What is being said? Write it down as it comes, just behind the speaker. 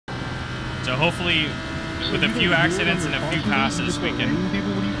So hopefully, with a few accidents and a few passes, we can...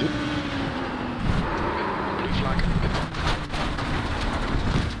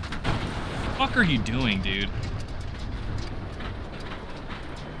 What the fuck are you doing, dude?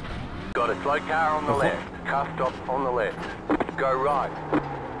 Got a slow car on the left. Car stop on the left. Go right.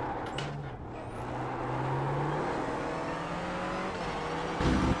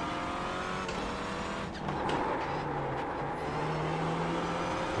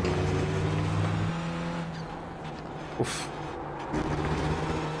 Uf.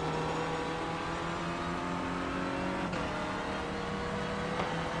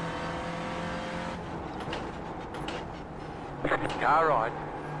 Car right.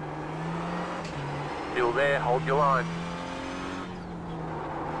 Still there, hold your line.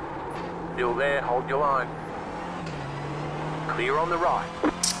 Still there, hold your line. Clear on the right.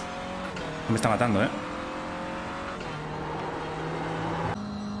 Me está matando,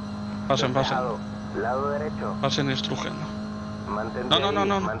 Pasen, pasen. Lado derecho. Pasen y estrujen. Mantente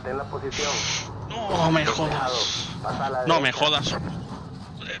No. Mantén la posición. No me jodas. No me jodas.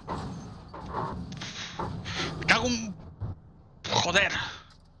 Me cago en... Joder.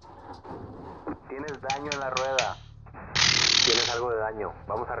 Tienes daño en la rueda. Tienes algo de daño.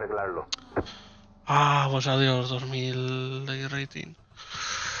 Vamos a arreglarlo. Ah, pues adiós, 2000 de rating.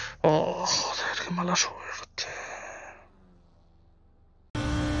 Oh, joder, qué mala suerte.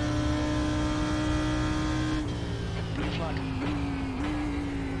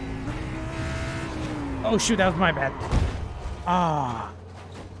 Oh shoot, that was my bad. Ah.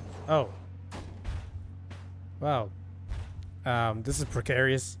 Oh. Wow. This is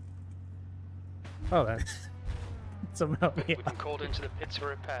precarious. Oh, that. Someone help me We've out. been called into the pits for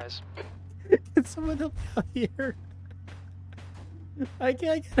repairs. Someone help me out here. I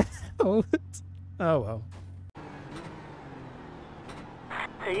can't get out. Oh well.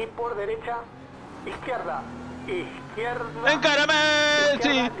 Seguir por derecha, izquierda, izquierda. ¡Encara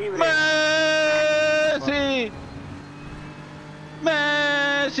Messi! ¡Messi!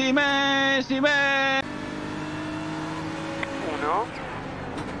 ¡Messi, Messi, Messi! Uno.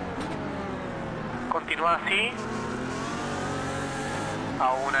 Continúa así.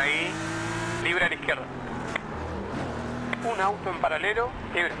 Aún ahí. Libre a la izquierda. Un auto en paralelo.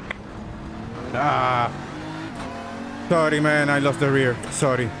 Libre. Ah. Sorry, man. I lost the rear.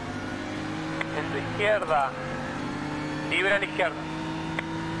 Sorry. En tu izquierda. Libre a la izquierda.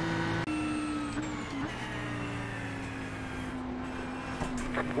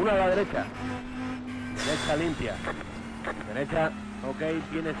 Una a la derecha. Derecha limpia. Derecha. Ok,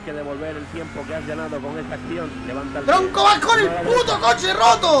 tienes que devolver el tiempo que has ganado con esta acción. Levanta el ¡Tronco, vas con el puto coche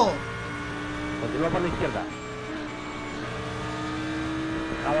roto! Continúa por la izquierda.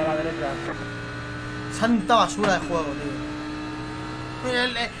 Dejado a la derecha. Santa basura de juego, tío. Mira,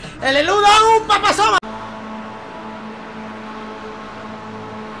 el eludo un papasoma.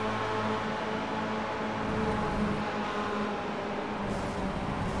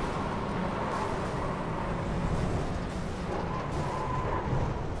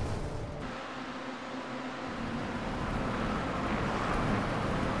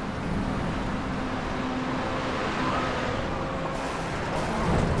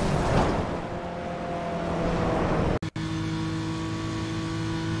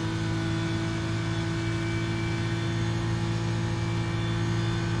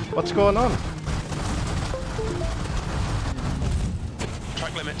 What's going on?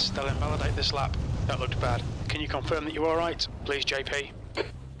 Track limits, they'll invalidate this lap. That looked bad. Can you confirm that you're alright? Please, JP.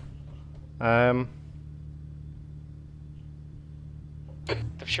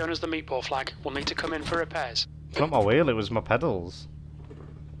 They've shown us the meatball flag. We'll need to come in for repairs. It's not my wheel, it was my pedals.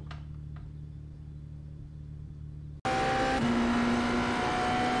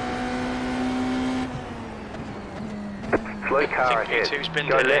 Slow car ahead. P2's been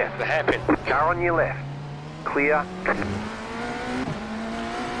Go delayed. left. The hairpin. Car on your left. Clear.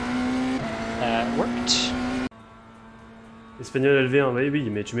 Worked. Espagnol LV1, bah oui,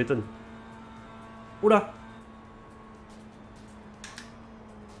 mais tu m'étonnes. Oula!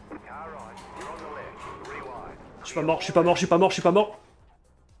 Je suis pas mort, je suis pas mort, je suis pas mort, je suis pas mort!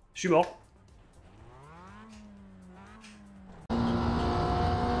 Je suis mort.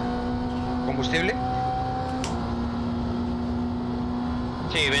 ¿Combustible?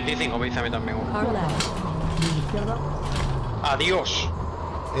 Sí, 25, me dice a mí también uno. Adiós.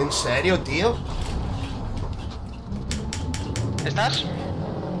 ¿En serio, tío? ¿Estás?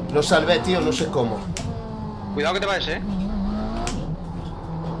 Lo salvé, tío, no sé cómo. Cuidado que te vayas,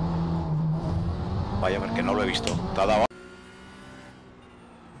 Vaya, porque no lo he visto. ¿Te ha dado?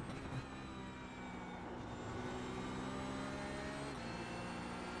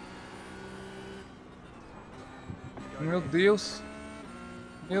 Meu Deus.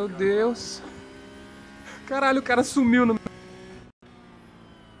 Meu Deus. Caralho, o cara sumiu no...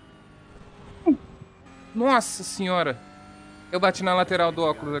 Nossa senhora. Eu bati na lateral do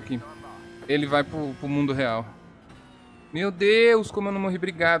óculos aqui. Ele vai pro mundo real. Meu Deus, como eu não morri.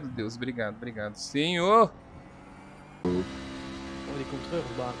 Obrigado, Deus. Obrigado, obrigado. Senhor. Oh, die komt terug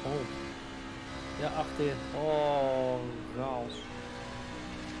op baan. Oh. Ja, achter je. Oh, chaos.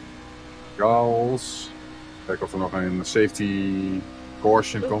 Chaos. Kijken of er nog een safety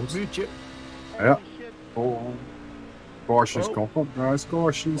caution komt. Ja. Oh. Cautions komt op. Nice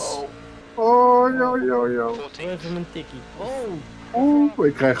cautions. Oh, yo. Even een tikkie. Oh. Oeh,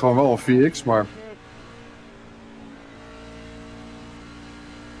 ik krijg gewoon wel een 4x, maar...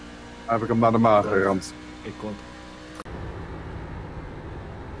 Dan heb ik hem naar de maag geramd. Ik kon.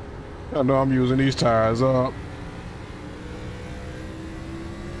 I know I'm using these tires up.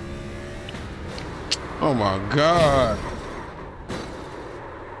 Oh my god.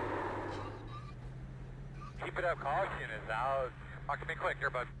 Keep it up, caution is out. Not gonna be quick here,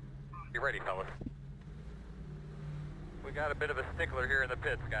 but get ready, fellas. We got a bit of a stickler here in the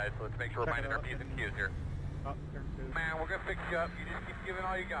pits, guys, so let's make sure we're minding our P's and Q's here. Man, we're gonna fix you up. You just keep giving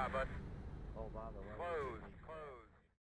all you got, bud. Close.